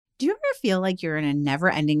Do you ever feel like you're in a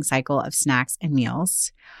never-ending cycle of snacks and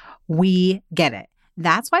meals? We get it.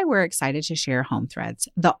 That's why we're excited to share Home Threads,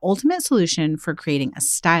 the ultimate solution for creating a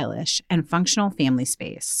stylish and functional family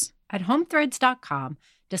space. At homethreads.com,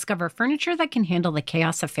 discover furniture that can handle the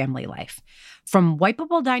chaos of family life. From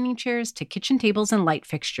wipeable dining chairs to kitchen tables and light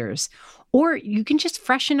fixtures. Or you can just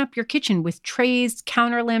freshen up your kitchen with trays,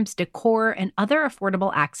 counter lamps, decor, and other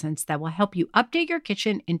affordable accents that will help you update your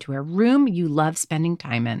kitchen into a room you love spending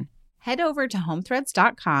time in. Head over to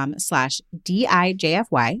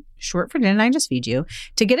homethreads.com/DIJFY, short for Didn't I Just Feed You,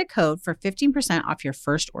 to get a code for 15% off your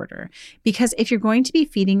first order. Because if you're going to be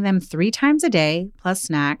feeding them 3 times a day, plus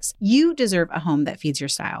snacks, you deserve a home that feeds your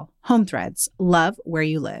style. Home Threads, love where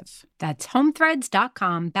you live. That's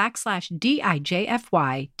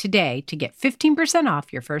homethreads.com/DIJFY today to get 15%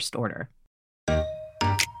 off your first order.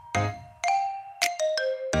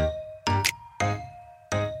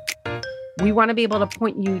 We want to be able to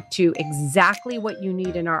point you to exactly what you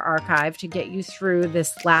need in our archive to get you through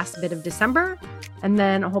this last bit of December, and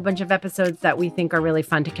then a whole bunch of episodes that we think are really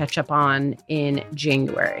fun to catch up on in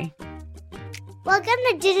January. Welcome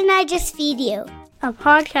to Didn't I Just Feed You? A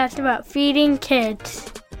podcast about feeding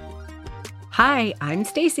kids. Hi, I'm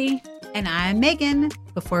Stacy. And I'm Megan.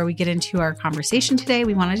 Before we get into our conversation today,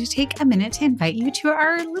 we wanted to take a minute to invite you to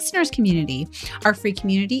our listeners community. Our free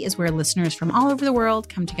community is where listeners from all over the world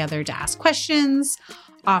come together to ask questions,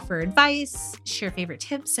 offer advice, share favorite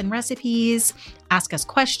tips and recipes, ask us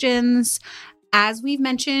questions. As we've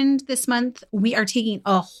mentioned this month, we are taking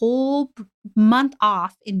a whole month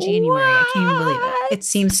off in January. I can't even believe it. It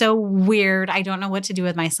seems so weird. I don't know what to do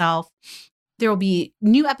with myself. There will be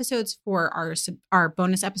new episodes for our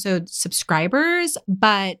bonus episode subscribers,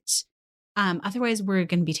 but otherwise we're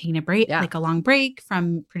going to be taking a break, like a long break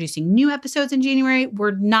from producing new episodes in January.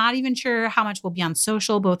 We're not even sure how much we'll be on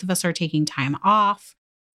social. Both of us are taking time off.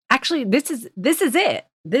 Actually, this is it.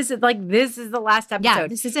 This is the last episode. Yeah,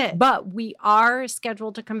 this is it. But we are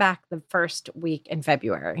scheduled to come back the first week in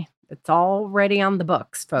February. It's already on the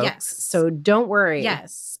books, folks. Yes. So don't worry.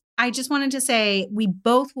 Yes. I just wanted to say we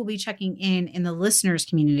both will be checking in the listeners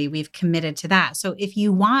community. We've committed to that. So if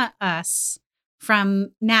you want us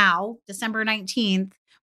from now, December 19th,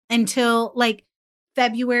 until like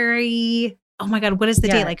February, oh my God, what is the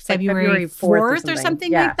date? Like February 4th or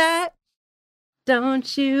something like that?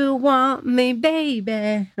 Don't you want me,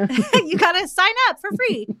 baby? You got to sign up for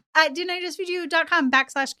free at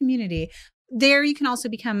didn'tijustfeedyou.com/community. There, you can also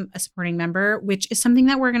become a supporting member, which is something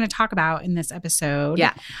that we're going to talk about in this episode.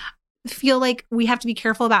 Yeah. Feel like we have to be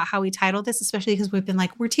careful about how we title this, especially because we've been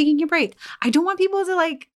like, we're taking a break. I don't want people to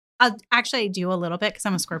like, actually I do a little bit because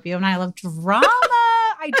I'm a Scorpio and I love drama.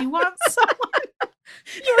 I do want someone.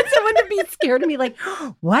 You want someone to be scared of me like,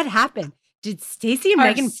 what happened? Did Stacy and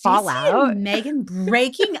Megan fall out? Megan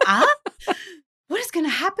breaking up? What is going to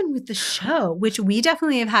happen with the show? Which we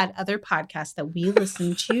definitely have had other podcasts that we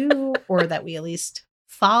listen to or that we at least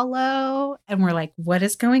follow. And we're like, what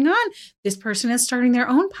is going on? This person is starting their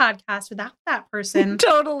own podcast without that person.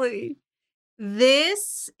 Totally.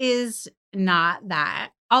 This is not that.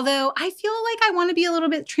 Although I feel like I want to be a little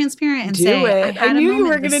bit transparent and I knew you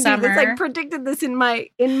were going to do this. I predicted this in my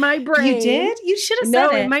brain. You did? You should have said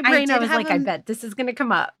it. No, in my brain I was like, I bet this is going to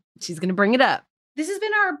come up. She's going to bring it up. This has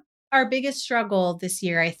been our biggest struggle this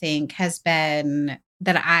year, I think, has been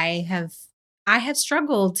that I have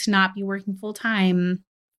struggled to not be working full time.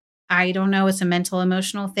 I don't know. It's a mental,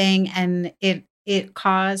 emotional thing. And it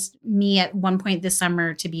caused me at one point this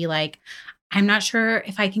summer to be like, I'm not sure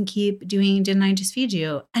if I can keep doing Didn't I Just Feed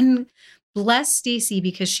You? And bless Stacy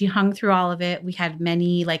because she hung through all of it. We had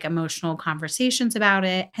many like emotional conversations about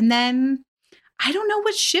it. And then I don't know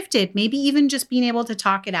what shifted. Maybe even just being able to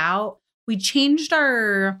talk it out. We changed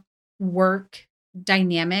our work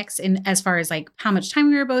dynamics in as far as like how much time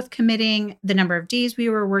we were both committing, the number of days we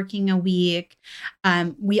were working a week.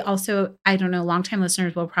 We also, I don't know, longtime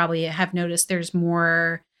listeners will probably have noticed there's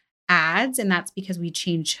more ads, and that's because we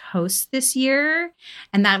changed hosts this year,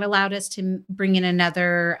 and that allowed us to bring in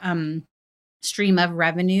another stream of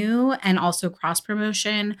revenue and also cross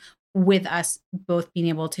promotion with us both being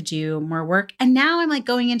able to do more work. And now I'm like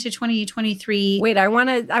going into 2023. Wait, I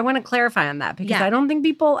want to clarify on that because I don't think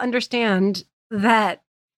people understand that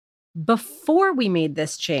before we made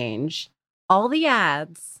this change, all the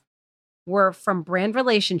ads were from brand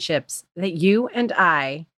relationships that you and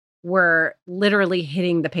I were literally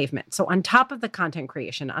hitting the pavement. So on top of the content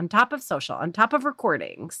creation, on top of social, on top of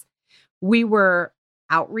recordings, we were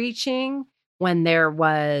outreaching when there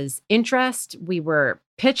was interest. We were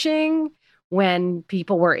pitching when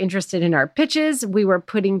people were interested in our pitches. We were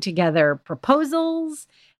putting together proposals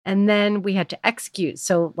And then we had to execute.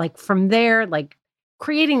 So like from there, like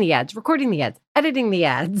creating the ads, recording the ads, editing the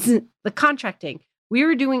ads, the contracting, we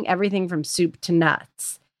were doing everything from soup to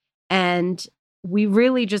nuts. And we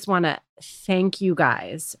really just want to thank you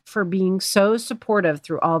guys for being so supportive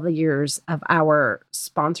through all the years of our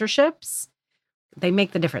sponsorships. They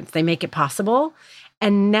make the difference. They make it possible.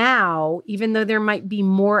 And now, even though there might be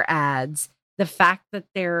more ads, the fact that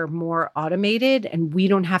they're more automated and we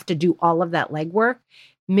don't have to do all of that legwork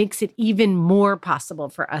makes it even more possible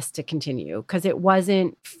for us to continue, because it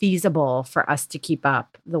wasn't feasible for us to keep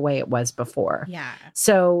up the way it was before. Yeah.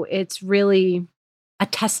 So it's really a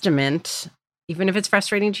testament, even if it's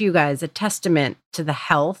frustrating to you guys, a testament to the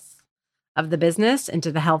health of the business and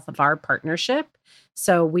to the health of our partnership.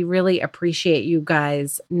 So we really appreciate you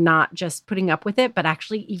guys not just putting up with it, but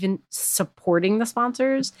actually even supporting the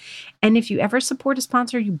sponsors. And if you ever support a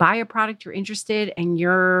sponsor, you buy a product you're interested and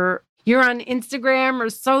you're on Instagram or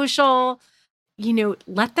social,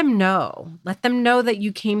 let them know. Let them know that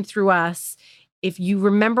you came through us. If you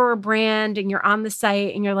remember a brand and you're on the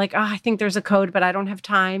site and you're like, oh, I think there's a code, but I don't have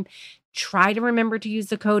time, try to remember to use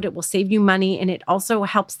the code. It will save you money. And it also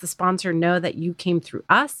helps the sponsor know that you came through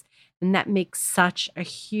us. And that makes such a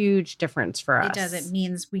huge difference for us. It does. It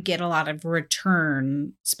means we get a lot of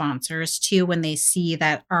return sponsors too when they see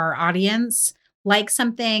that our audience likes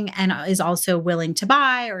something and is also willing to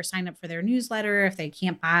buy or sign up for their newsletter if they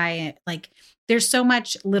can't buy it. Like there's so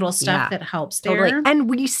much little stuff that helps there. Totally. And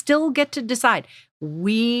we still get to decide.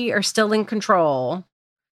 We are still in control.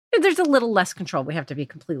 There's a little less control. We have to be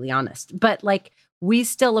completely honest. But like we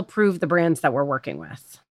still approve the brands that we're working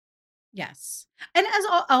with. Yes. And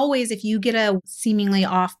as always, if you get a seemingly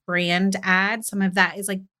off-brand ad, some of that is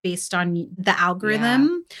like based on the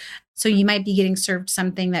algorithm. Yeah. So you might be getting served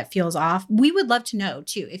something that feels off. We would love to know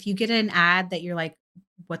too. If you get an ad that you're like,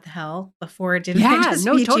 what the hell? Before it didn't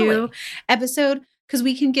you episode, because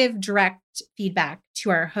we can give direct feedback to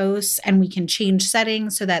our hosts and we can change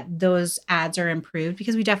settings so that those ads are improved,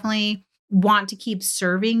 because we definitely want to keep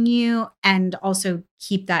serving you and also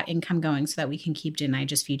keep that income going so that we can keep Didn't I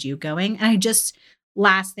Just Feed You going. And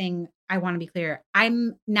last thing, I want to be clear.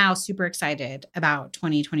 I'm now super excited about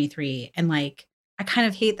 2023. And like, I kind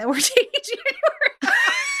of hate that we're taking January.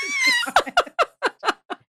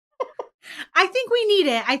 I think we need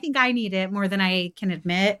it. I think I need it more than I can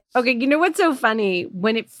admit. Okay. You know what's so funny?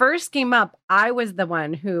 When it first came up, I was the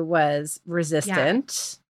one who was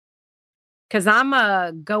resistant. Because I'm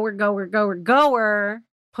a goer,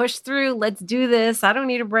 push through, let's do this. I don't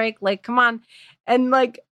need a break. Like, come on. And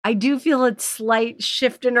like, I do feel a slight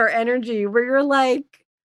shift in our energy where you're like,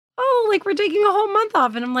 oh, like we're taking a whole month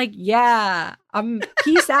off. And I'm like, yeah,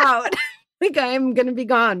 peace out. Like I'm going to be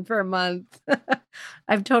gone for a month.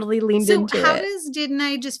 I've totally leaned into it. So how does Didn't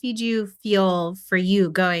I Just Feed You feel for you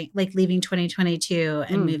going, like leaving 2022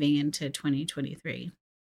 and moving into 2023?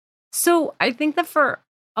 So I think that for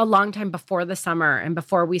a long time before the summer and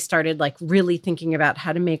before we started like really thinking about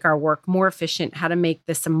how to make our work more efficient, how to make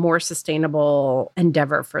this a more sustainable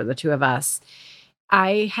endeavor for the two of us,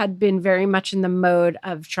 I had been very much in the mode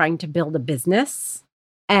of trying to build a business.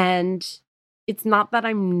 And it's not that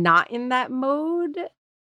I'm not in that mode,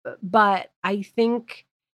 but I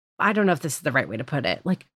don't know if this is the right way to put it.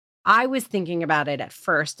 Like I was thinking about it at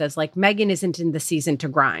first as like Megan isn't in the season to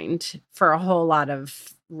grind for a whole lot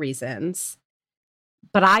of reasons.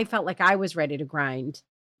 But I felt like I was ready to grind.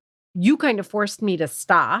 You kind of forced me to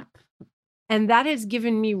stop. And that has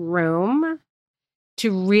given me room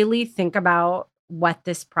to really think about what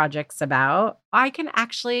this project's about. I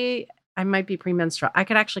might be premenstrual. I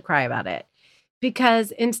could actually cry about it.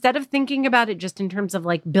 Because instead of thinking about it just in terms of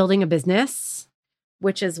like building a business,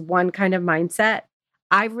 which is one kind of mindset,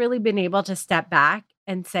 I've really been able to step back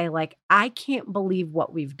and say like, I can't believe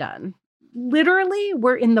what we've done. Literally,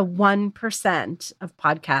 we're in the 1% of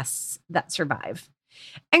podcasts that survive.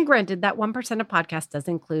 And granted, that 1% of podcasts does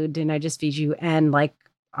include Didn't I Just Feed You and like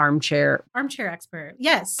Armchair Expert.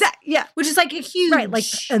 Yes. Yeah. Which is like a huge. Right. Like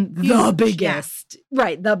and the biggest. Yeah.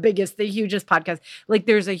 Right. The biggest, the hugest podcast. Like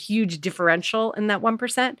there's a huge differential in that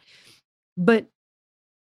 1%. But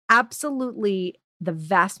absolutely the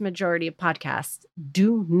vast majority of podcasts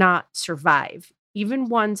do not survive, even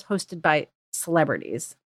ones hosted by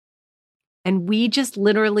celebrities. And we just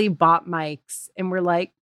literally bought mics and we're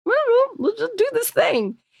like, well, let's just do this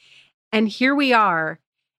thing. And here we are.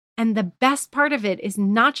 And the best part of it is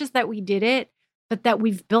not just that we did it, but that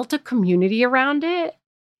we've built a community around it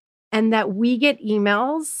and that we get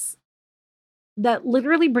emails that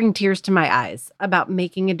literally bring tears to my eyes about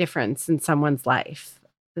making a difference in someone's life.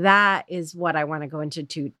 That is what I want to go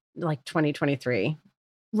into like 2023.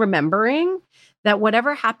 Remembering that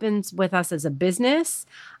whatever happens with us as a business,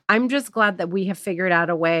 I'm just glad that we have figured out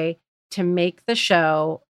a way to make the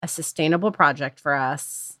show a sustainable project for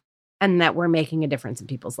us and that we're making a difference in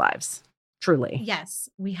people's lives. Truly. Yes,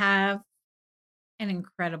 we have an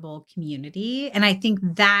incredible community. And I think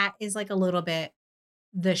that is like a little bit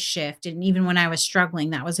the shift. And even when I was struggling,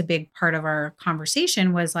 that was a big part of our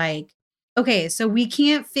conversation was like, okay, so we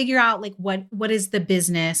can't figure out like what is the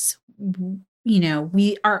business.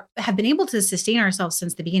 We have been able to sustain ourselves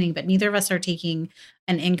since the beginning, but neither of us are taking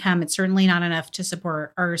an income. It's certainly not enough to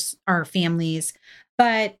support our families.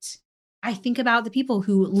 But I think about the people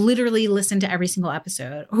who literally listen to every single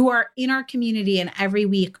episode, who are in our community and every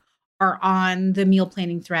week are on the meal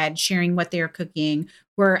planning thread, sharing what they're cooking.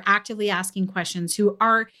 We're actively asking questions, who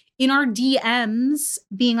are in our DMs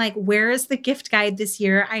being like, where is the gift guide this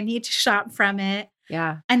year? I need to shop from it.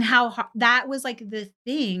 Yeah. And how that was like the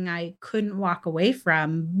thing I couldn't walk away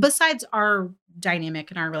from, besides our dynamic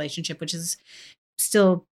and our relationship, which is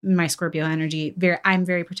still my Scorpio energy. I'm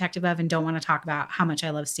very protective of and don't want to talk about how much I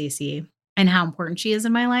love Stacey and how important she is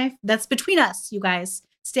in my life. That's between us, you guys.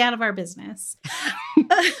 Stay out of our business.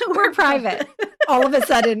 We're private all of a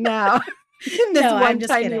sudden now in this one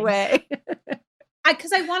tiny kidding. Way.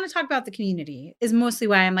 Because I want to talk about the community is mostly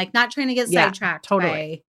why I'm like not trying to get sidetracked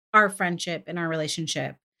by our friendship and our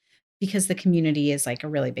relationship, because the community is like a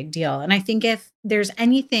really big deal. And I think if there's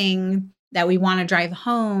anything that we want to drive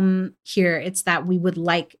home here, it's that we would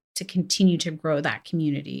like to continue to grow that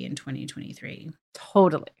community in 2023.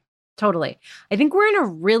 Totally. I think we're in a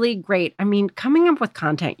really great, coming up with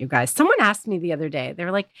content, you guys. Someone asked me the other day, they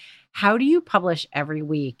were like, how do you publish every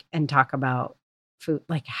week and talk about food?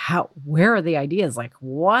 Like where are the ideas? Like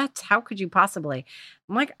what? How could you possibly?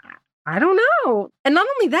 I'm like, I don't know. And not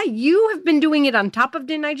only that, you have been doing it on top of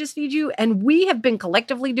Didn't I Just Feed You? And we have been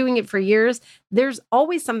collectively doing it for years. There's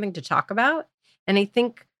always something to talk about. And I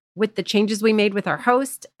think with the changes we made with our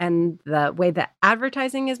host and the way that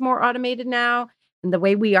advertising is more automated now and the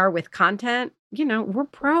way we are with content, we're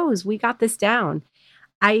pros. We got this down.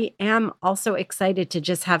 I am also excited to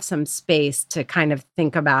just have some space to kind of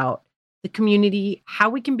think about the community, how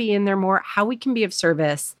we can be in there more, how we can be of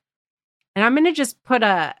service. And I'm going to just put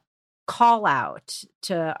a call out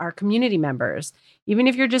to our community members. Even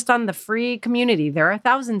if you're just on the free community, there are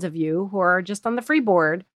thousands of you who are just on the free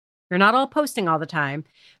board. You're not all posting all the time,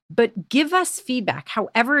 but give us feedback,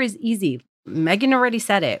 however is easy. Megan already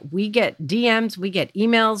said it. We get DMs, we get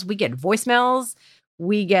emails, we get voicemails,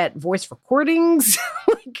 we get voice recordings.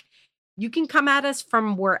 Like you can come at us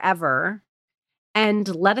from wherever and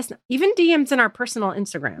let us know. Even DMs in our personal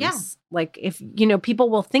Instagrams. Yeah. Like if, people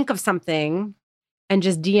will think of something and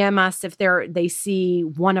just DM us if they see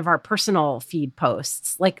one of our personal feed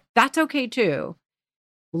posts. Like that's okay too.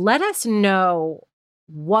 Let us know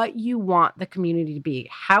what you want the community to be.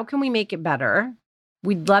 How can we make it better?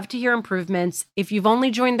 We'd love to hear improvements. If you've only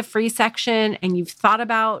joined the free section and you've thought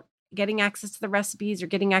about getting access to the recipes or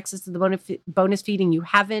getting access to the bonus feeding, you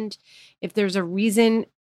haven't. If there's a reason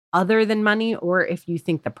other than money, or if you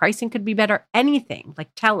think the pricing could be better, anything, like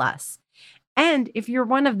tell us. And if you're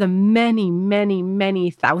one of the many, many,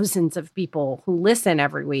 many thousands of people who listen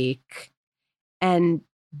every week and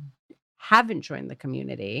haven't joined the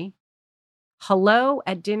community,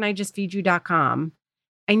 hello@didn'tijustfeedyou.com.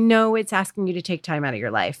 I know it's asking you to take time out of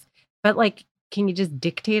your life, but like, can you just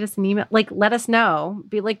dictate us an email? Like, let us know.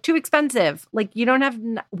 Be like, too expensive. Like, you don't have,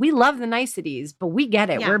 we love the niceties, but we get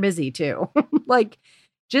it. Yeah. We're busy too. Like,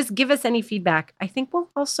 just give us any feedback. I think we'll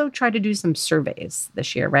also try to do some surveys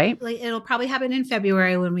this year, right? Like, it'll probably happen in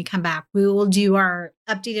February when we come back. We will do our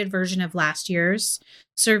updated version of last year's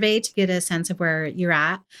survey to get a sense of where you're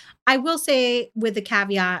at. I will say, with the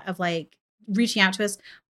caveat of like reaching out to us,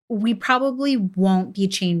 we probably won't be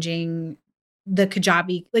changing the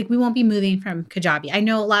Kajabi. Like, we won't be moving from Kajabi. I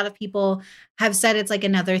know a lot of people have said it's like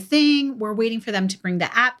another thing. We're waiting for them to bring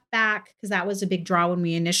the app back because that was a big draw when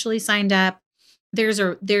we initially signed up. There's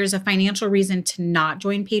a financial reason to not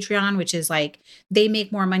join Patreon, which is like they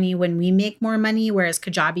make more money when we make more money, whereas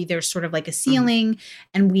Kajabi, there's sort of like a ceiling,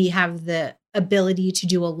 and we have the ability to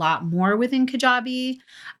do a lot more within Kajabi.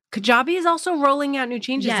 Kajabi is also rolling out new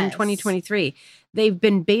changes in 2023. They've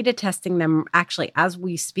been beta testing them actually as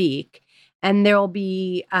we speak. And there'll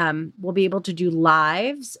be, we'll be able to do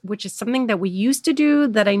lives, which is something that we used to do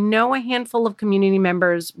that I know a handful of community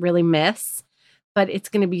members really miss, but it's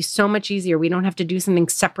going to be so much easier. We don't have to do something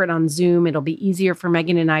separate on Zoom. It'll be easier for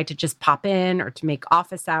Megan and I to just pop in or to make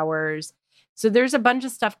office hours. So there's a bunch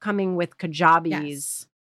of stuff coming with Kajabi's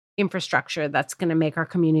infrastructure that's going to make our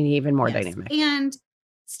community even more dynamic. And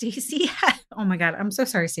Stacey, oh my God, I'm so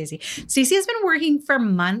sorry, Stacey. Stacey has been working for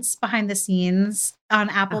months behind the scenes on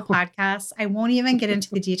Apple Podcasts. I won't even get into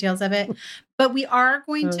the details of it, but we are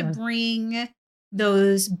going to bring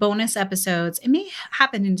those bonus episodes. It may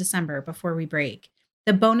happen in December before we break.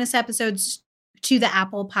 The bonus episodes to the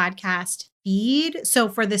Apple Podcast feed. So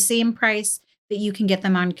for the same price that you can get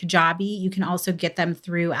them on Kajabi, you can also get them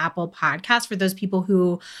through Apple Podcasts for those people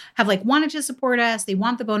who have like wanted to support us. They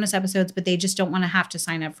want the bonus episodes, but they just don't want to have to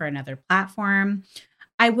sign up for another platform.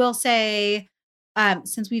 I will say,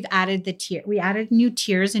 since we've added we added new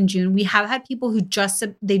tiers in June. We have had people who just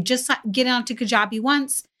get onto Kajabi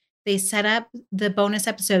once. They set up the bonus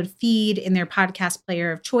episode feed in their podcast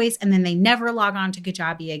player of choice, and then they never log on to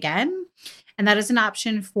Kajabi again. And that is an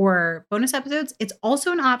option for bonus episodes. It's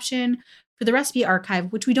also an option for the recipe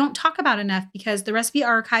archive, which we don't talk about enough because the recipe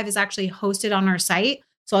archive is actually hosted on our site.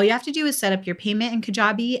 So all you have to do is set up your payment in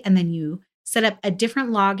Kajabi, and then you set up a different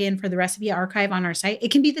login for the recipe archive on our site.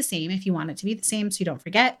 It can be the same if you want it to be the same so you don't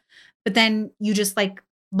forget. But then you just like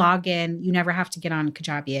log in. You never have to get on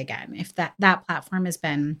Kajabi again if that platform has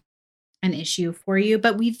been an issue for you.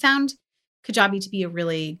 But we've found Kajabi to be a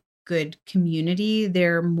really good community.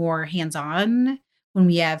 They're more hands-on when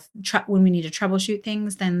we need to troubleshoot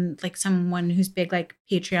things than like someone who's big like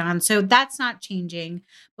Patreon. So that's not changing,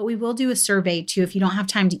 but we will do a survey too. If you don't have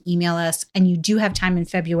time to email us and you do have time in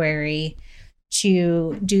February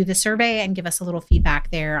to do the survey and give us a little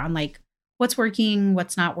feedback there on like what's working,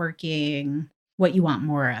 what's not working, what you want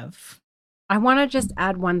more of. I want to just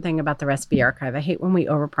add one thing about the recipe archive. I hate when we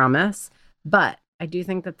overpromise, but I do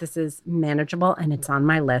think that this is manageable and it's on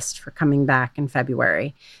my list for coming back in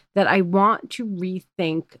February, that I want to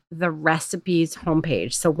rethink the recipes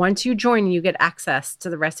homepage. So once you join, you get access to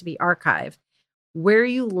the recipe archive, where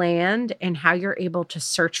you land and how you're able to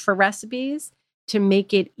search for recipes to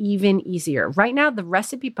make it even easier. Right now, the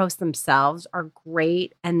recipe posts themselves are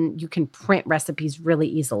great and you can print recipes really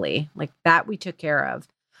easily. Like that we took care of.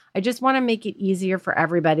 I just want to make it easier for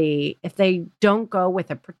everybody if they don't go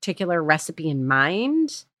with a particular recipe in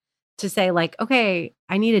mind to say like, okay,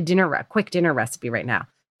 I need a quick dinner recipe right now,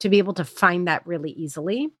 to be able to find that really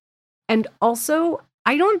easily. And also,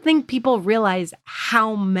 I don't think people realize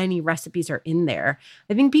how many recipes are in there.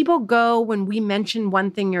 I think people go when we mention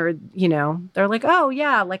one thing or, they're like, oh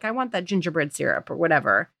yeah, like I want that gingerbread syrup or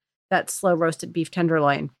whatever, that slow roasted beef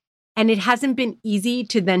tenderloin. And it hasn't been easy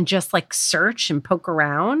to then just like search and poke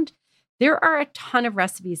around. There are a ton of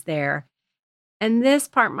recipes there. And this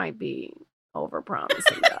part might be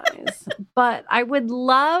overpromising, guys. But I would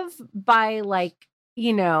love by like,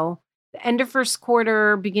 the end of first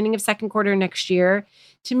quarter, beginning of second quarter next year,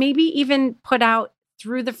 to maybe even put out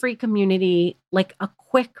through the free community, like a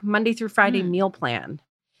quick Monday through Friday meal plan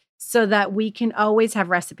so that we can always have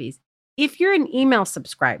recipes. If you're an email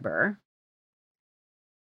subscriber,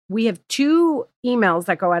 we have 2 emails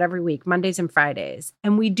that go out every week, Mondays and Fridays.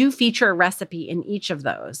 And we do feature a recipe in each of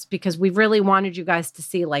those because we really wanted you guys to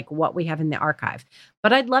see like what we have in the archive.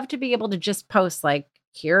 But I'd love to be able to just post like,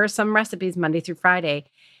 here are some recipes Monday through Friday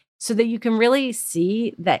so that you can really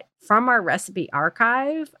see that from our recipe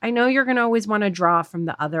archive. I know you're going to always want to draw from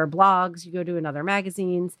the other blogs, you go to another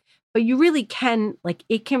magazines, but you really can, like,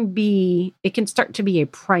 it can start to be a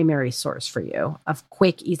primary source for you of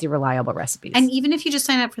quick, easy, reliable recipes. And even if you just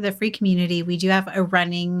sign up for the free community, we do have a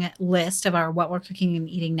running list of our What We're Cooking and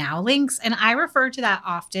Eating Now links. And I refer to that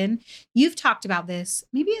often. You've talked about this,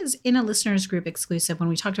 maybe as in a listeners group exclusive when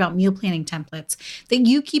we talked about meal planning templates, that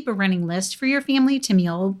you keep a running list for your family to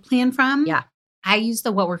meal plan from. Yeah. I use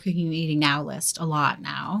the What We're Cooking and Eating Now list a lot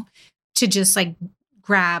now to just like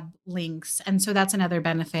grab links. And so that's another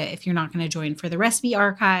benefit if you're not going to join for the recipe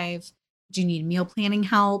archive. Do you need meal planning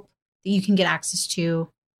help that you can get access to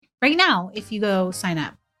right now if you go sign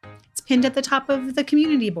up? It's pinned at the top of the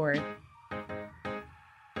community board.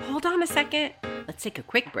 Hold on a second. Let's take a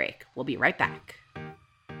quick break. We'll be right back.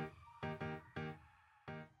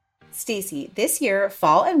 Stacey, this year,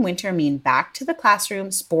 fall and winter mean back to the classroom,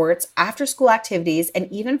 sports, after-school activities, and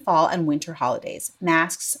even fall and winter holidays.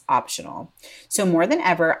 Masks optional. So more than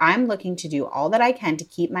ever, I'm looking to do all that I can to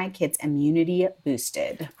keep my kids' immunity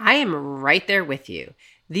boosted. I am right there with you.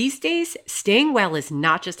 These days, staying well is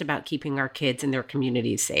not just about keeping our kids and their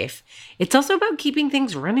communities safe. It's also about keeping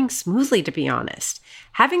things running smoothly, to be honest.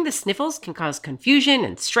 Having the sniffles can cause confusion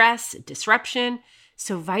and stress, disruption.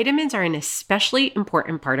 So vitamins are an especially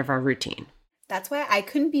important part of our routine. That's why I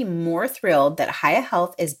couldn't be more thrilled that Hiya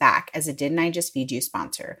Health is back as a Didn't I Just Feed You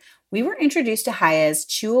sponsor. We were introduced to Hiya's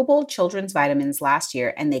chewable children's vitamins last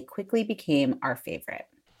year, and they quickly became our favorite.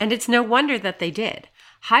 And it's no wonder that they did.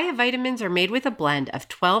 Hiya vitamins are made with a blend of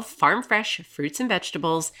 12 farm-fresh fruits and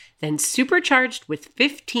vegetables, then supercharged with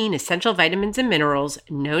 15 essential vitamins and minerals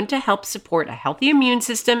known to help support a healthy immune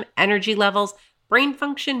system, energy levels, brain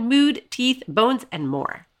function, mood, teeth, bones, and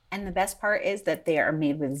more. And the best part is that they are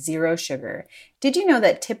made with 0 sugar. Did you know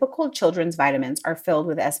that typical children's vitamins are filled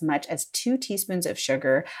with as much as 2 teaspoons of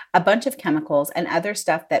sugar, a bunch of chemicals, and other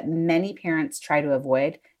stuff that many parents try to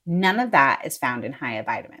avoid? None of that is found in Hiya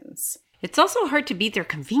vitamins. It's also hard to beat their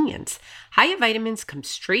convenience. Hiya vitamins come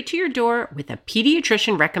straight to your door with a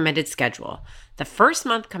pediatrician recommended schedule. The first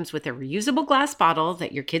month comes with a reusable glass bottle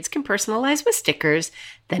that your kids can personalize with stickers.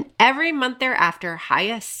 Then every month thereafter,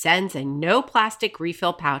 Hiya sends a no plastic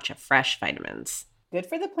refill pouch of fresh vitamins. Good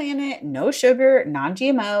for the planet, no sugar,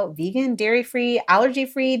 non-GMO, vegan, dairy-free,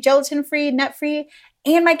 allergy-free, gelatin-free, nut-free,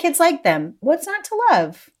 and my kids like them. What's not to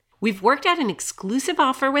love? We've worked out an exclusive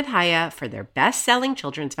offer with Hiya for their best-selling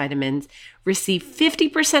children's vitamins. Receive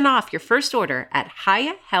 50% off your first order at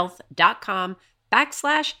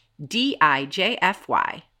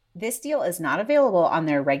hiyahealth.com/DIJFY. This deal is not available on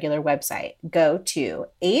their regular website. Go to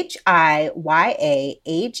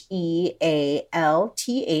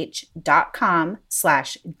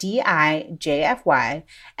hiyahealth.com/DIJFY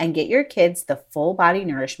and get your kids the full body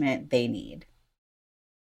nourishment they need.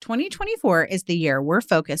 2024 is the year we're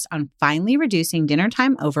focused on finally reducing dinner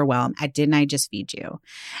time overwhelm at Didn't I Just Feed You?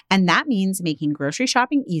 And that means making grocery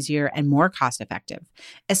shopping easier and more cost-effective,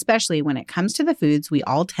 especially when it comes to the foods we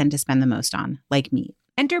all tend to spend the most on, like meat.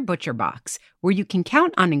 Enter ButcherBox, where you can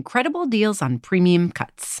count on incredible deals on premium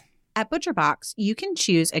cuts. At ButcherBox, you can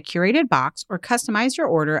choose a curated box or customize your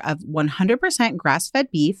order of 100% grass-fed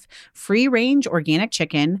beef, free-range organic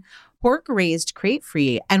chicken, pork-raised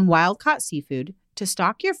crate-free, and wild-caught seafood to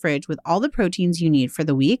stock your fridge with all the proteins you need for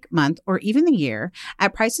the week, month, or even the year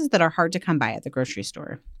at prices that are hard to come by at the grocery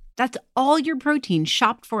store. That's all your protein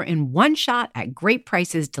shopped for in one shot at great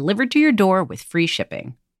prices delivered to your door with free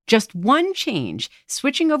shipping. Just one change,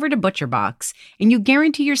 switching over to ButcherBox, and you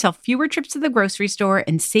guarantee yourself fewer trips to the grocery store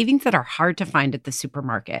and savings that are hard to find at the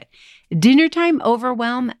supermarket. Dinner time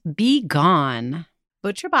overwhelm, be gone.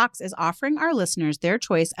 ButcherBox is offering our listeners their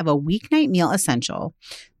choice of a weeknight meal essential: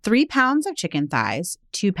 3 pounds of chicken thighs,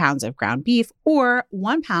 2 pounds of ground beef, or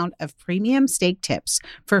 1 pound of premium steak tips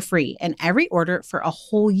for free in every order for a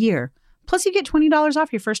whole year. Plus, you get $20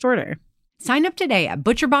 off your first order. Sign up today at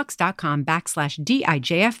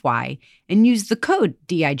butcherbox.com/DIJFY and use the code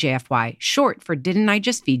DIJFY, short for Didn't I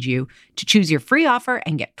Just Feed You, to choose your free offer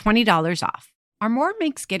and get $20 off. Armoire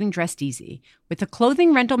makes getting dressed easy. With a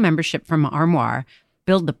clothing rental membership from Armoire,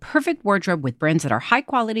 build the perfect wardrobe with brands that are high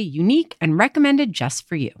quality, unique, and recommended just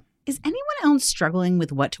for you. Is anyone else struggling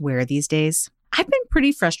with what to wear these days? I've been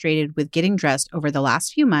pretty frustrated with getting dressed over the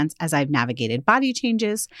last few months as I've navigated body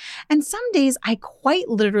changes, and some days I quite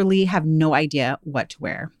literally have no idea what to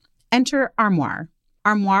wear. Enter Armoire.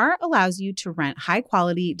 Armoire allows you to rent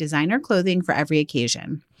high-quality designer clothing for every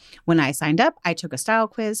occasion. When I signed up, I took a style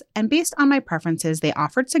quiz, and based on my preferences, they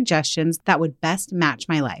offered suggestions that would best match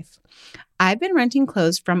my life. I've been renting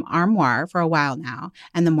clothes from Armoire for a while now,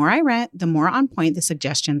 and the more I rent, the more on point the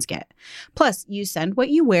suggestions get. Plus, you send what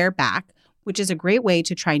you wear back, which is a great way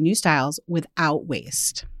to try new styles without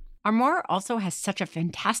waste. Armoire also has such a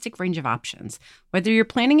fantastic range of options. Whether you're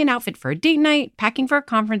planning an outfit for a date night, packing for a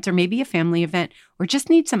conference, or maybe a family event, or just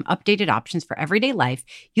need some updated options for everyday life,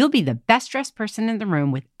 you'll be the best dressed person in the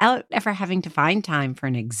room without ever having to find time for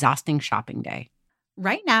an exhausting shopping day.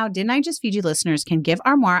 Right now, Didn't I Just Feed You listeners can give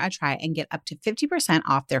Armoire a try and get up to 50%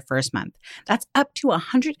 off their first month. That's up to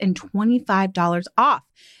 $125 off.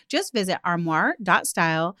 Just visit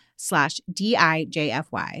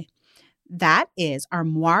armoire.style/DIJFY. That is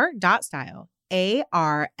armoire.style,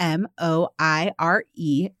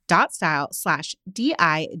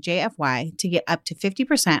 ARMOIRE.style/DIJFY to get up to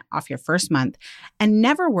 50% off your first month and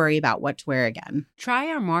never worry about what to wear again. Try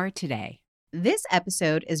Armoire today. This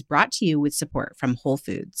episode is brought to you with support from Whole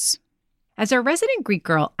Foods. As a resident Greek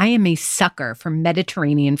girl, I am a sucker for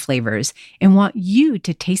Mediterranean flavors and want you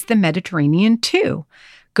to taste the Mediterranean too.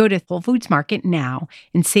 Go to Whole Foods Market now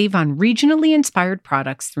and save on regionally inspired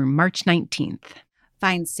products through March 19th.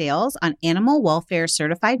 Find sales on animal welfare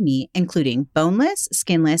certified meat, including boneless,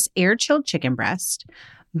 skinless, air-chilled chicken breast,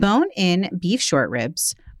 bone-in beef short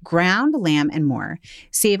ribs, ground lamb, and more.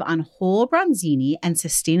 Save on whole bronzini and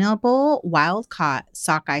sustainable wild-caught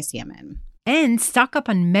sockeye salmon. And stock up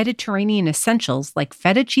on Mediterranean essentials like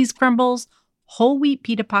feta cheese crumbles, whole wheat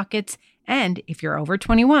pita pockets, and, if you're over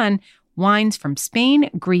 21, wines from Spain,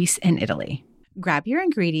 Greece, and Italy. Grab your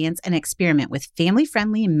ingredients and experiment with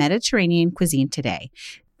family-friendly Mediterranean cuisine today.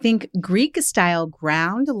 Think Greek-style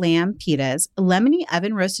ground lamb pitas, lemony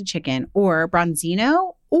oven-roasted chicken, or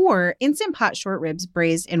bronzino, or instant pot short ribs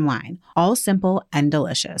braised in wine. All simple and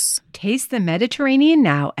delicious. Taste the Mediterranean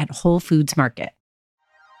now at Whole Foods Market.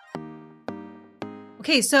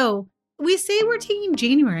 Okay, so we say we're taking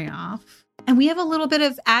January off, and we have a little bit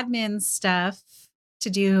of admin stuff to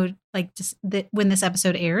do, like just when this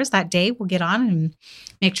episode airs that day. We'll get on and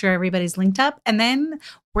make sure everybody's linked up, and then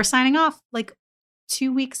we're signing off like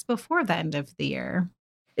 2 weeks before the end of the year.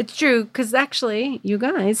 It's true, because actually, you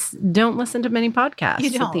guys don't listen to many podcasts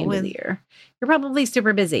at the end of the year. You're probably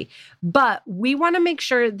super busy. But we want to make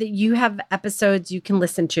sure that you have episodes you can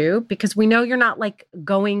listen to, because we know you're not like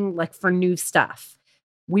going like for new stuff.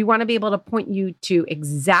 We want to be able to point you to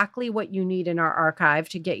exactly what you need in our archive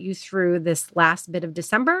to get you through this last bit of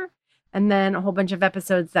December, and then a whole bunch of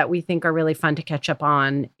episodes that we think are really fun to catch up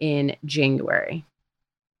on in January.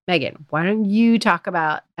 Megan, why don't you talk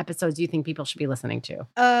about episodes you think people should be listening to?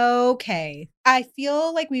 Okay. I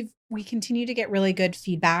feel like we continue to get really good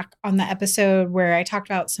feedback on the episode where I talked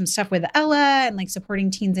about some stuff with Ella and like supporting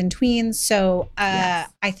teens and tweens. So yes.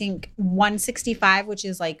 I think 165, which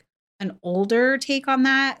is like an older take on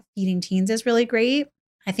that, feeding teens, is really great.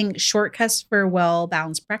 I think Shortcuts for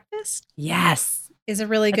Well-Balanced Breakfast. Yes. Is a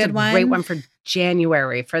really good one. Great one for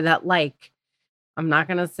January for that, like, I'm not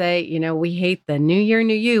going to say, we hate the new year,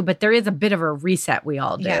 new you, but there is a bit of a reset we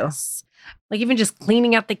all do. Yes. Like even just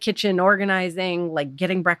cleaning out the kitchen, organizing, like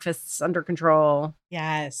getting breakfasts under control.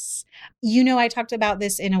 Yes. I talked about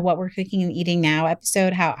this in a What We're Cooking and Eating Now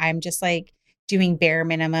episode, how I'm just like doing bare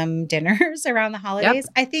minimum dinners around the holidays.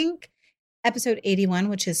 Yep. I think episode 81,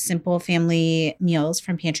 which is Simple Family Meals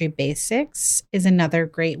from Pantry Basics, is another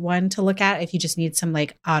great one to look at if you just need some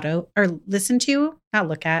like listen to, not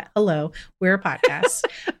look at. Hello, we're a podcast.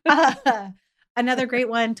 Another great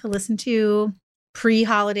one to listen to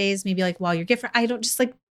pre-holidays, maybe like while you're I don't just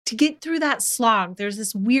like to get through that slog. There's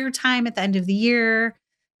this weird time at the end of the year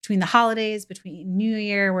between the holidays, between New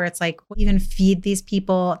Year, where it's like, we'll even feed these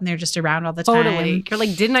people and they're just around all the time. Totally. You're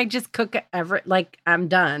like, didn't I just cook like I'm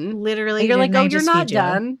done? Literally. And you're like, oh, you're not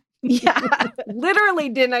done. Yeah. Literally,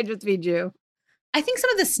 didn't I just feed you? I think some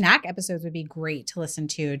of the snack episodes would be great to listen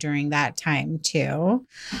to during that time too.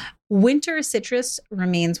 Winter Citrus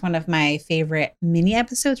remains one of my favorite mini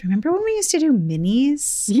episodes. Remember when we used to do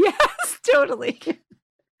minis? Yes, totally.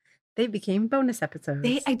 They became bonus episodes.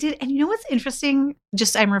 I did. And you know what's interesting?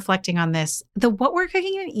 Just I'm reflecting on this. The What We're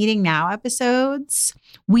Cooking and Eating Now episodes,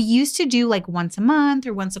 we used to do like once a month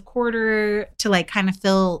or once a quarter to like kind of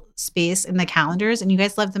fill space in the calendars. And you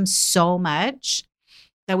guys loved them so much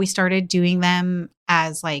that we started doing them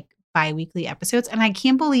as like bi-weekly episodes. And I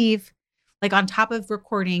can't believe, like on top of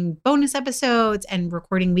recording bonus episodes and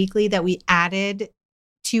recording weekly, that we added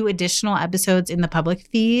 2 additional episodes in the public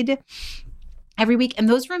feed every week. And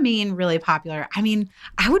those remain really popular. I mean,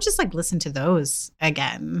 I would just like listen to those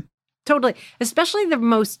again. Totally. Especially the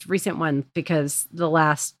most recent one, because the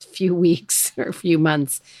last few weeks or few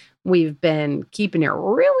months, we've been keeping it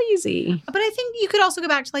real easy. But I think you could also go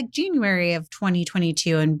back to like January of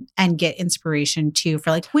 2022 and get inspiration too for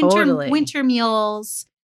like winter meals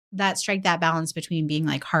that strike that balance between being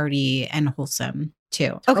like hearty and wholesome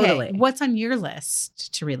too. Okay. Totally. What's on your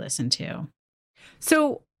list to re-listen to?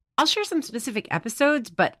 So I'll share some specific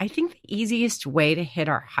episodes, but I think the easiest way to hit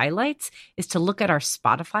our highlights is to look at our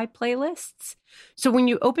Spotify playlists. So when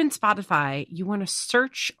you open Spotify, you want to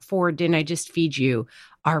search for Didn't I Just Feed You,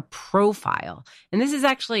 our profile. And this is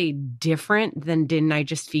actually different than Didn't I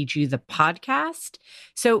Just Feed You, the podcast.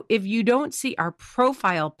 So if you don't see our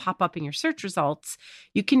profile pop up in your search results,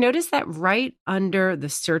 you can notice that right under the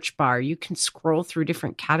search bar, you can scroll through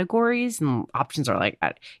different categories, and options are like,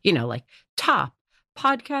 like top,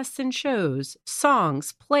 podcasts and shows,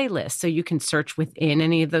 songs, playlists. So you can search within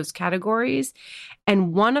any of those categories.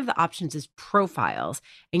 And one of the options is profiles.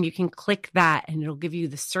 And you can click that and it'll give you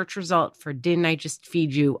the search result for Didn't I Just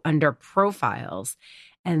Feed You under profiles.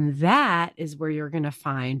 And that is where you're going to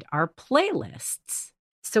find our playlists.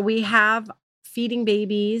 So we have Feeding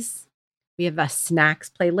Babies. We have a snacks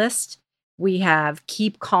playlist. We have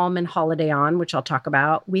Keep Calm and Holiday On, which I'll talk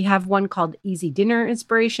about. We have one called Easy Dinner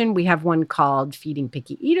Inspiration. We have one called Feeding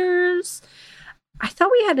Picky Eaters. I thought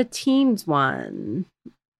we had a teens one.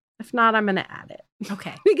 If not, I'm going to add it.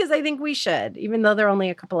 Okay. Because I think we should, even though there are only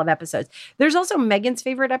a couple of episodes. There's also Megan's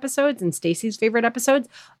favorite episodes and Stacy's favorite episodes.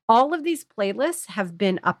 All of these playlists have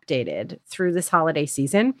been updated through this holiday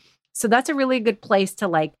season. So that's a really good place to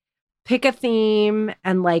like pick a theme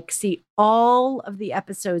and like see all of the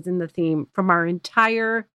episodes in the theme from our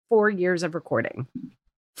entire 4 years of recording.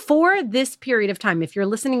 For this period of time, if you're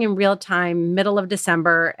listening in real time, middle of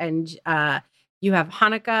December, and you have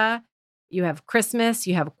Hanukkah, you have Christmas,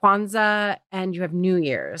 you have Kwanzaa, and you have New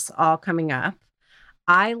Year's all coming up.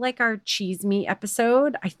 I like our Cheese Me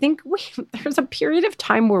episode. I think there's a period of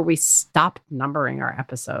time where we stopped numbering our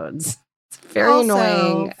episodes. It's very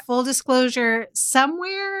annoying. Full disclosure,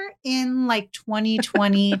 somewhere in like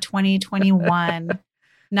 2020, 2021,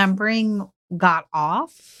 numbering got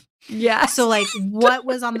off. Yeah. So like what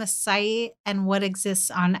was on the site and what exists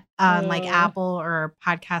on like Apple or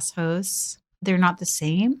podcast hosts, they're not the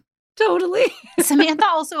same. Totally. Samantha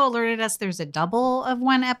also alerted us there's a double of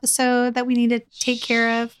one episode that we need to take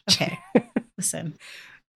care of. Okay. Listen,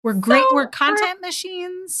 we're great. We're content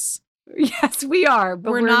machines. Yes, we are,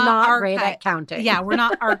 but we're not great at counting. Yeah, we're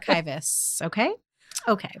not archivists. Okay.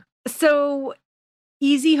 Okay. So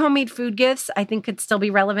easy homemade food gifts, I think, could still be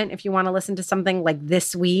relevant if you want to listen to something like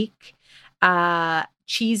this week.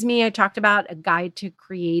 Cheese Me, I talked about a guide to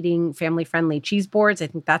creating family-friendly cheese boards. I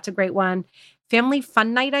think that's a great one. Family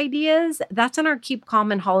fun night ideas, that's on our Keep Calm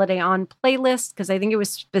and Holiday On playlist because I think it was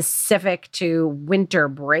specific to winter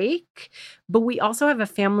break. But we also have a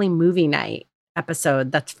family movie night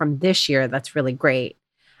episode that's from this year that's really great.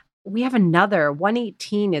 We have another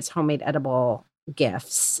 118 is homemade edible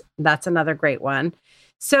gifts. That's another great one.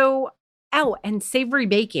 So, and savory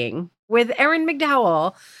baking with Erin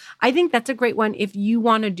McDowell. I think that's a great one if you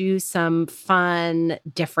want to do some fun,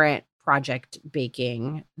 different project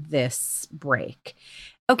baking this break.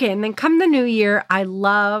 Okay, and then come the new year, I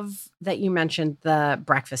love that you mentioned the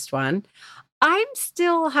breakfast one. I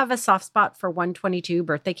still have a soft spot for 122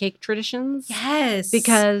 birthday cake traditions. Yes.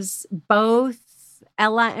 Because both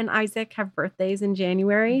Ella and Isaac have birthdays in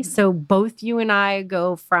January. Mm-hmm. So both you and I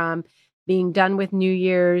go from being done with New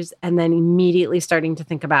Year's and then immediately starting to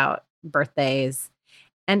think about birthdays.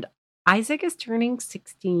 And Isaac is turning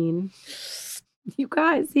 16. You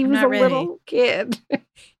guys, he was a little kid.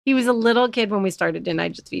 He was a little kid when we started Didn't I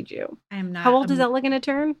Just Feed You? I am not. How old is Ella going to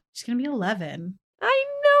turn? She's going to be 11. I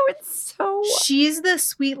know, it's so... She's the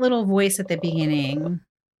sweet little voice at the beginning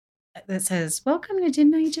that says, welcome to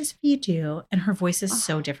Didn't I Just Feed You? And her voice is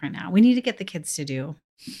so different now. We need to get the kids to do.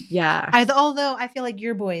 Yeah. Although I feel like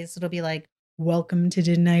your voice, it'll be like, welcome to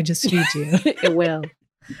Didn't I Just Feed You? It will.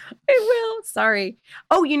 It will. Sorry.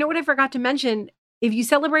 Oh, you know what I forgot to mention? If you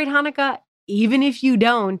celebrate Hanukkah, even if you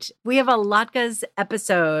don't, we have a latkes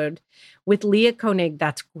episode with Leah Koenig.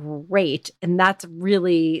 That's great. And that's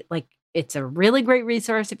really it's a really great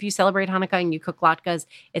resource if you celebrate Hanukkah and you cook latkes.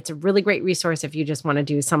 It's a really great resource if you just want to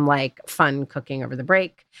do some fun cooking over the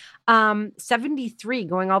break. 73,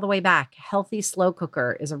 going all the way back, Healthy Slow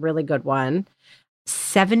Cooker is a really good one.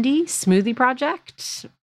 70, Smoothie Project.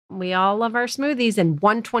 We all love our smoothies. And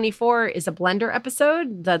 124 is a blender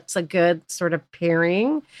episode. That's a good sort of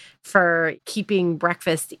pairing for keeping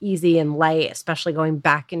breakfast easy and light, especially going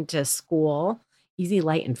back into school. Easy,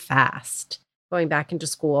 light, and fast. Going back into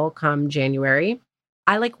school come January.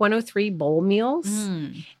 I like 103 bowl meals.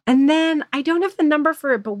 And then I don't have the number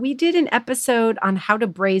for it, but we did an episode on how to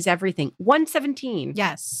braise everything. 117.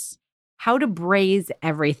 Yes. How to braise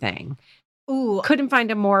everything. Ooh. Couldn't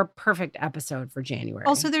find a more perfect episode for January.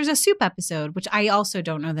 Also, there's a soup episode, which I also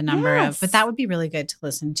don't know the number of, but that would be really good to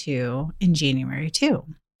listen to in January too.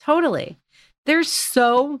 Totally. There's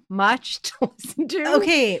so much to listen to.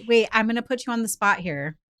 Okay, wait, I'm going to put you on the spot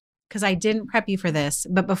here because I didn't prep you for this.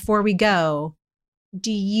 But before we go,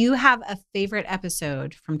 do you have a favorite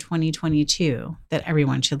episode from 2022 that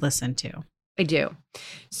everyone should listen to? I do.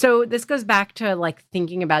 So this goes back to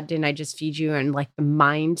thinking about Didn't I Just Feed You and the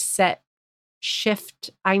mindset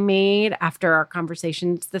shift I made after our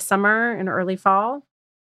conversations this summer and early fall.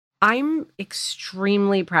 I'm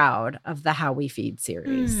extremely proud of the How We Feed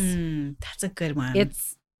series. That's a good one.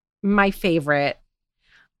 It's my favorite.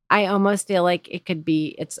 I almost feel like it could be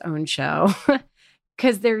its own show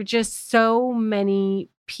because there are just so many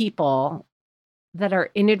people that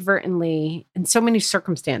are inadvertently, in so many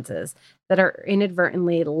circumstances, that are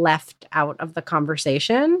inadvertently left out of the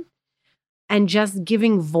conversation. And just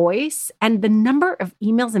giving voice, and the number of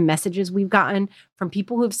emails and messages we've gotten from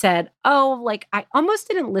people who've said, I almost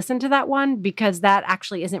didn't listen to that one because that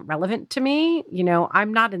actually isn't relevant to me. You know,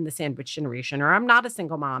 I'm not in the sandwich generation or I'm not a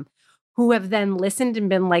single mom, who have then listened and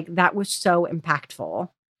been like, that was so impactful,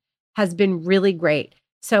 has been really great.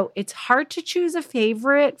 So it's hard to choose a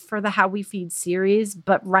favorite for the How We Feed series,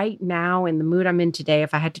 but right now in the mood I'm in today,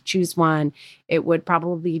 if I had to choose one, it would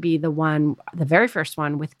probably be the very first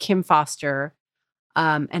one with Kim Foster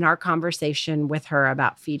and our conversation with her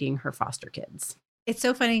about feeding her foster kids. It's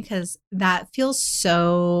so funny because that feels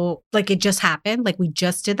so like it just happened. Like we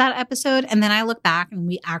just did that episode. And then I look back and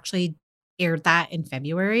we actually aired that in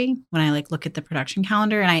February when I like look at the production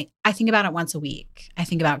calendar and I think about it once a week. I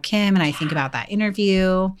think about Kim and I think about that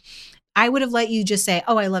interview. I would have let you just say,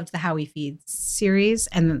 oh, I loved the How We Feed series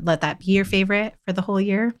and let that be your favorite for the whole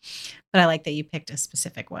year. But I like that you picked a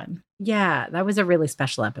specific one. Yeah, that was a really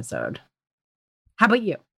special episode. How about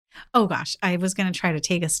you? Oh, gosh. I was going to try to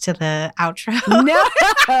take us to the outro.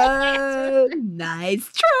 No.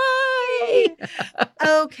 Nice try.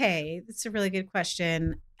 Okay. That's a really good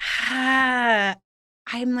question. I'm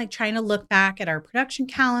like trying to look back at our production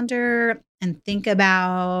calendar and think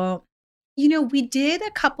about, we did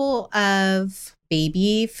a couple of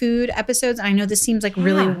baby food episodes. I know this seems like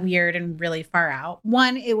really weird and really far out.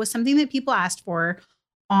 One, it was something that people asked for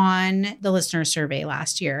on the listener survey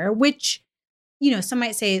last year, which, some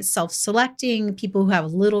might say it's self-selecting. People who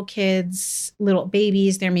have little kids, little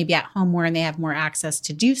babies, they're maybe at home more and they have more access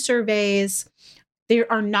to do surveys. They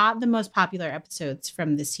are not the most popular episodes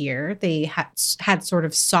from this year. They had sort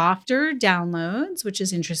of softer downloads, which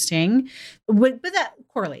is interesting. But that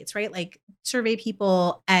correlates, right? Like survey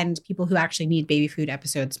people and people who actually need baby food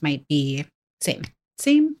episodes might be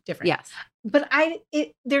same, different. Yes. But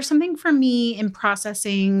there's something for me in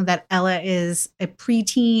processing that Ella is a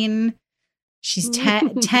preteen. She's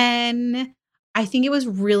 10. I think it was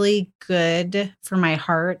really good for my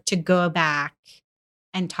heart to go back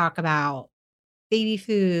and talk about baby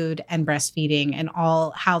food and breastfeeding and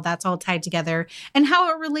how that's all tied together and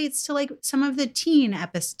how it relates to like some of the teen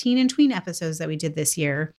and tween episodes that we did this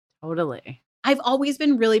year. Totally. I've always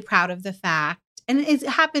been really proud of the fact, and it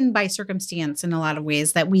happened by circumstance in a lot of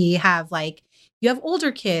ways, that we have like, you have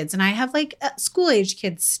older kids and I have like school age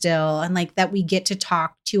kids still. And like that we get to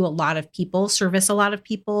talk to a lot of people, service a lot of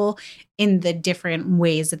people in the different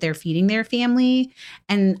ways that they're feeding their family.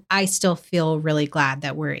 And I still feel really glad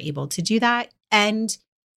that we're able to do that. And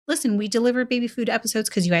listen, we delivered baby food episodes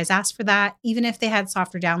because you guys asked for that. Even if they had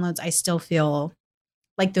softer downloads, I still feel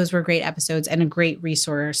like those were great episodes and a great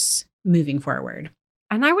resource moving forward.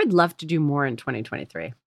 And I would love to do more in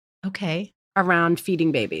 2023. Okay. Around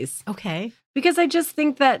feeding babies. Okay. Because I just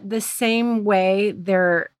think that the same way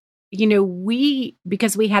because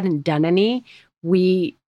we hadn't done any,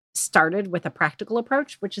 we started with a practical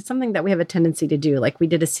approach, which is something that we have a tendency to do. Like we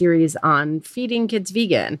did a series on feeding kids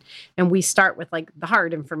vegan, and we start with like the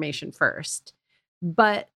hard information first.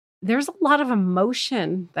 But there's a lot of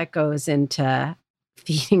emotion that goes into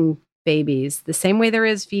feeding babies, the same way there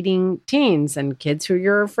is feeding teens and kids who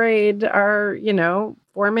you're afraid are,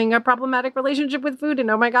 forming a problematic relationship with food.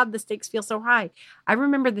 And oh my God, the stakes feel so high. I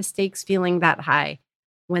remember the stakes feeling that high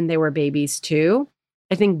when they were babies too.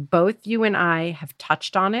 I think both you and I have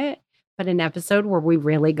touched on it, but an episode where we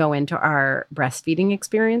really go into our breastfeeding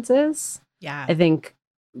experiences, I think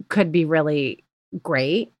could be really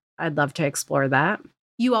great. I'd love to explore that.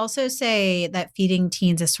 You also say that feeding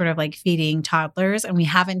teens is sort of like feeding toddlers, and we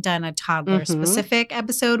haven't done a toddler specific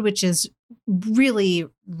episode, which is really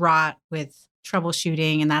wrought with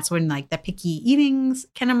troubleshooting. And that's when like the picky eatings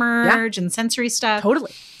can emerge and sensory stuff.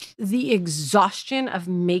 Totally. The exhaustion of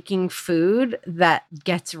making food that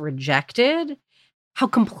gets rejected, how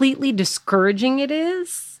completely discouraging it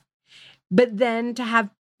is. But then to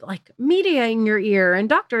have like media in your ear and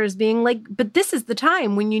doctors being like, but this is the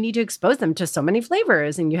time when you need to expose them to so many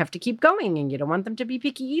flavors and you have to keep going and you don't want them to be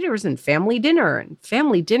picky eaters, and family dinner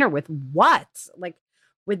with what? Like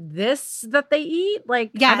with this that they eat?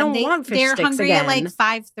 Like, I don't want fish sticks again. They're hungry at like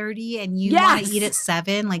 5:30 and you want to eat at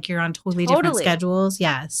 7. Like you're on totally different schedules.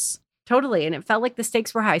 Yes. Totally. And it felt like the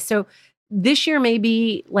stakes were high. So this year,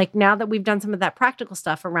 maybe like now that we've done some of that practical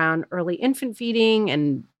stuff around early infant feeding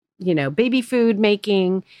and, baby food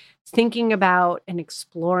making, thinking about and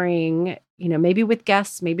exploring, maybe with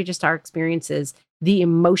guests, maybe just our experiences, the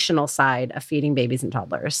emotional side of feeding babies and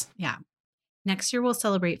toddlers. Yeah. Next year, we'll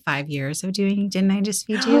celebrate 5 years of doing Didn't I Just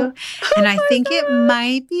Feed You? And I think it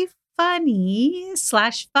might be funny/fun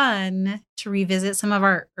to revisit some of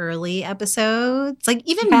our early episodes. Like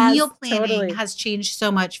even meal planning has changed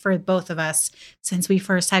so much for both of us since we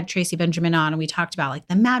first had Tracy Benjamin on, and we talked about like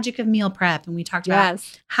the magic of meal prep, and we talked about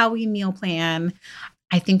how we meal plan.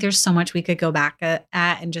 I think there's so much we could go back at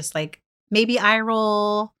and just like maybe eye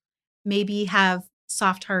roll, maybe have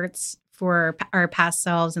soft hearts for our past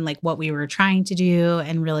selves and like what we were trying to do,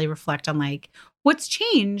 and really reflect on like what's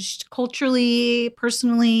changed culturally,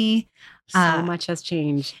 personally. So much has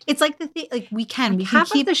changed. It's like the thing, like we can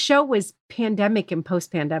half of the show was pandemic and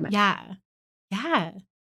post-pandemic. Yeah.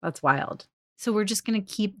 That's wild. So we're just going to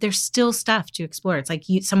keep, there's still stuff to explore. It's like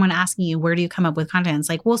someone asking you, where do you come up with content? It's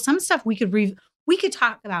like, well, some stuff we could we could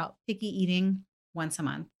talk about picky eating once a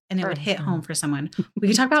month and it would hit home for someone. We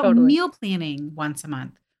could talk about Totally. meal planning once a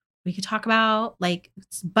month. We could talk about like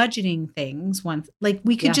budgeting things once. Like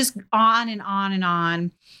we could just on and on and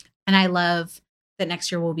on. And I love that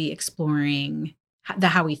next year we'll be exploring the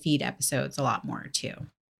How We Feed episodes a lot more too.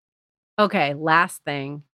 Okay, last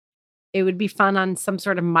thing. It would be fun on some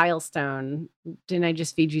sort of milestone. Didn't I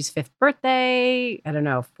Just Feed You's 5th birthday? I don't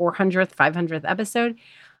know, 400th, 500th episode.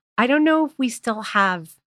 I don't know if we still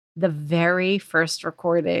have the very first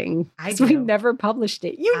recording. I do. We've never published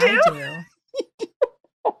it. You do? I do.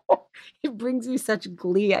 It brings you such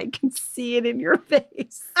glee. I can see it in your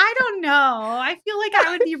face. I don't know. I feel like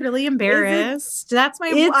I would be really embarrassed. That's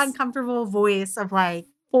my uncomfortable voice of like,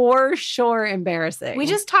 for sure embarrassing. we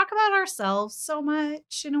just talk about ourselves so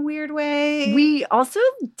much in a weird way. We also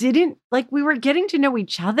didn't, like, we were getting to know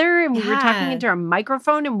each other and we were talking Yeah. into a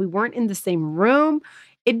microphone and we weren't in the same room.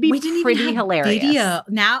 It'd be pretty hilarious. Video.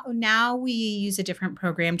 Now we use a different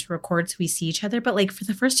program to record so we see each other. But like for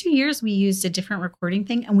the first 2 years, we used a different recording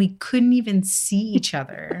thing and we couldn't even see each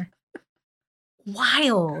other.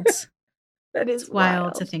 Wild. That is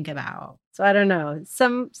Wild to think about. So I don't know.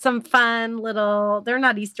 Some fun little, they're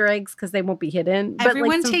not Easter eggs because they won't be hidden. But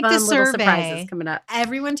Everyone like some take fun the little survey. surprises coming up.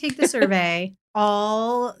 Everyone take the survey.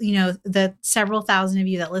 All, the several thousand of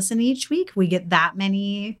you that listen each week, we get that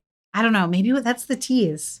many. I don't know. Maybe that's the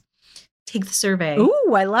tease. Take the survey.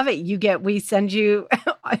 Ooh, I love it. We send you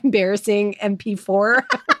embarrassing MP4.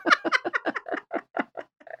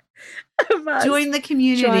 of us Join the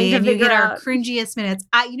community trying to and you figure get our out. cringiest minutes.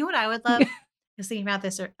 You know what I would love? I was thinking about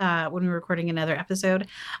this when we were recording another episode.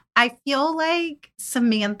 I feel like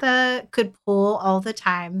Samantha could pull all the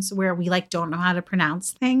times where we like don't know how to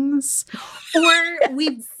pronounce things, or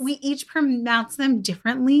we each pronounce them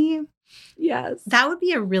differently. Yes. That would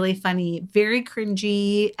be a really funny, very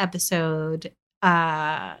cringy episode.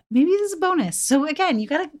 Maybe this is a bonus. So again, you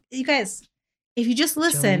guys, if you just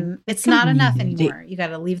listen, it's not enough anymore. You got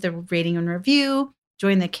to leave the rating and review,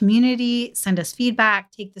 join the community, send us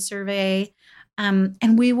feedback, take the survey,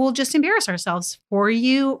 and we will just embarrass ourselves for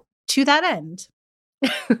you to that end.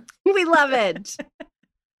 We love it.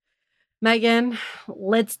 Megan,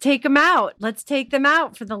 let's take them out. Let's take them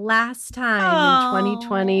out for the last time in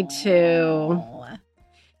 2022.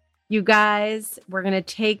 You guys, we're going to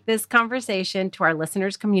take this conversation to our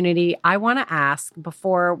listeners community. I want to ask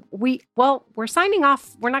before we're signing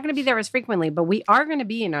off. We're not going to be there as frequently, but we are going to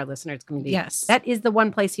be in our listeners community. Yes. That is the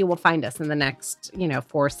one place you will find us in the next, 4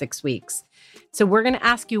 or 6 weeks. So we're going to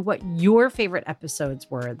ask you what your favorite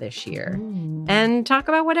episodes were this year and talk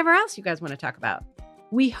about whatever else you guys want to talk about.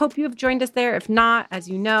 We hope you have joined us there. If not, as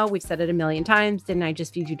you know, we've said it a million times,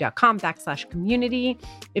 didn'tijustfeedyou.com/community.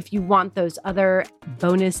 If you want those other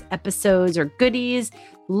bonus episodes or goodies,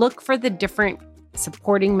 look for the different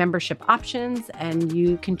supporting membership options and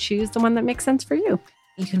you can choose the one that makes sense for you.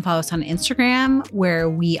 You can follow us on Instagram where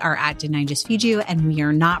we are at Didn't I Just Feed You? And we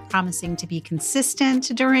are not promising to be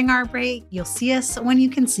consistent during our break. You'll see us when you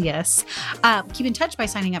can see us. Keep in touch by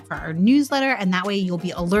signing up for our newsletter. And that way you'll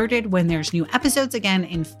be alerted when there's new episodes again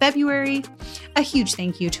in February. A huge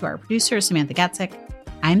thank you to our producer, Samantha Gatzik.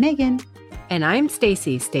 I'm Megan. And I'm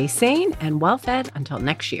Stacy. Stay sane and well-fed until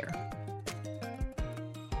next year.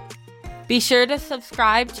 Be sure to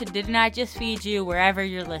subscribe to Didn't I Just Feed You wherever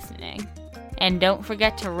you're listening. And don't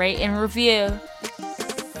forget to rate and review.